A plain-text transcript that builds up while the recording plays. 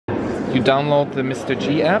you download the Mr.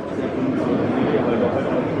 G app.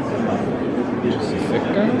 Just a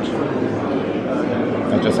second.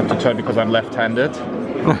 I just have to turn because I'm left-handed.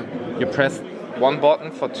 You press one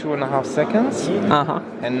button for 2.5 seconds,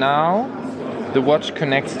 and now the watch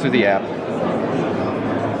connects to the app.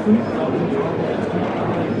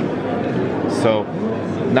 So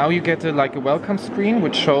now you get like a welcome screen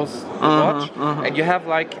which shows the watch, and you have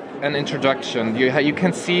like an introduction. You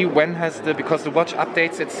can see when because the watch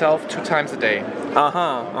updates itself 2 times a day.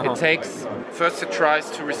 It takes, first it tries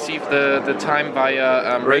to receive the time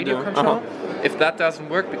via radio control. If that doesn't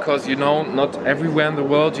work, because you know not everywhere in the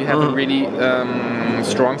world you have a really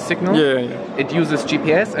strong signal, it uses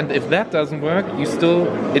GPS, and if that doesn't work, you still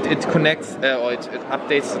it connects or it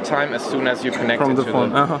updates the time as soon as you connect it to the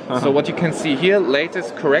phone. So what you can see here,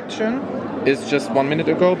 latest correction is just 1 minute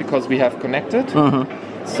ago because we have connected.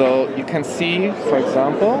 So you can see, for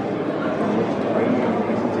example,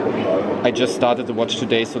 I just started the watch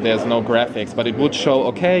today, so there's no graphics, but it would show,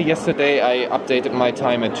 okay, yesterday I updated my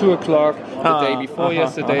time at 2 o'clock, the day before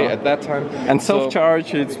yesterday at that time. And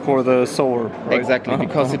self-charge, it's for the solar, right? Exactly,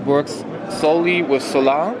 because it works solely with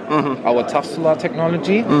solar, our tough solar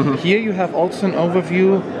technology. Here you have also an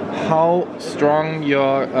overview how strong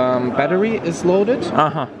your battery is loaded.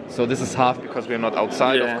 So this is half because we're not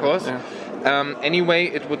outside, of course. Anyway,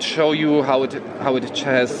 it would show you how it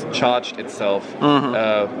has charged itself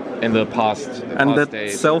in the past And that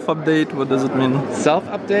days. self-update, what does it mean?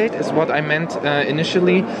 Self-update is what I meant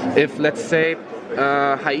initially. If, let's say,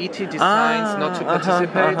 Haiti decides not to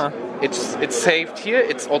participate, it's saved here,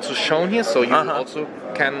 it's also shown here, so you also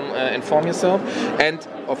can inform yourself, and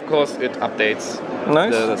of course it updates.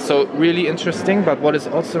 Nice. So really interesting, but what is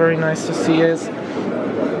also very nice to see is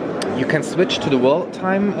you can switch to the world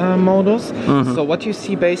time modus. So what you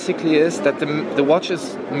see basically is that the watch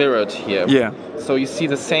is mirrored here. So you see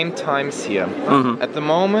the same times here. At the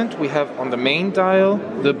moment we have on the main dial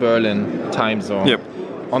the Berlin time zone.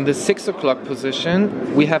 On the 6 o'clock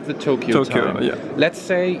position we have the Tokyo time. Let's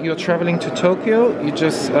say you're traveling to Tokyo, you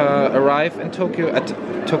just arrive in Tokyo at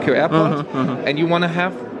Tokyo airport, and you want to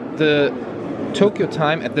have the Tokyo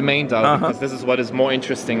time at the main dial, because this is what is more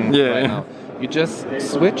interesting right now. You just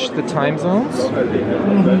switch the time zones.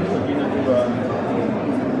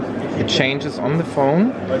 It changes on the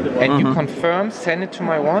phone, and you confirm, send it to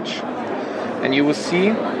my watch, and you will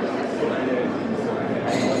see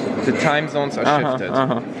the time zones are shifted.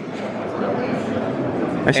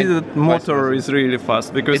 I see that motor is really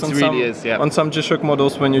fast, because on some G-Shock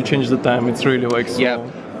models when you change the time it's really like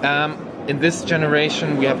slow. In this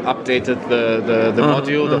generation we have updated the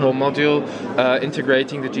module, the whole module,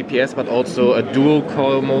 integrating the GPS, but also a dual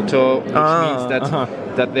coil motor, which means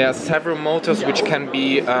that there are several motors which can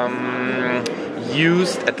be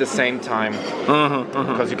used at the same time.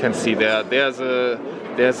 Because you can see there's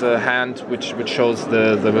a hand which shows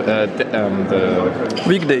the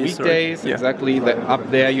weekdays. Right? Exactly.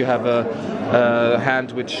 Up there you have a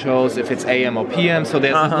hand which shows if it's AM or PM. So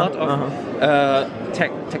there's a lot of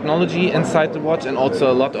technology inside the watch, and also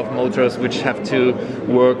a lot of motors which have to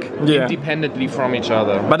work independently from each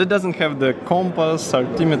other. But it doesn't have the compass,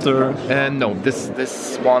 altimeter. No,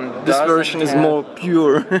 this one. This version is more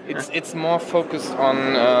pure. it's more focused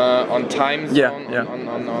on time zone,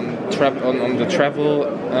 on the travel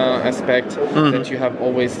aspect, that you have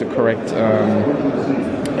always the correct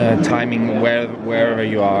timing wherever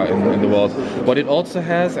you are in the world. What it also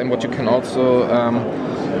has, and what you can also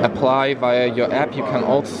apply via your app, you can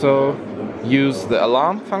also use the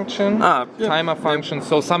alarm function, timer function,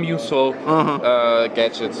 so some useful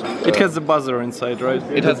gadgets. It has the buzzer inside, right?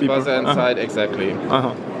 It has a buzzer inside, exactly.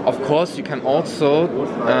 Of course, you can also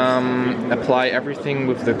apply everything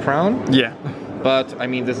with the crown. But I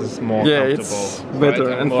mean, this is more comfortable. It's better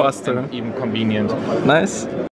and faster. And even convenient. Nice.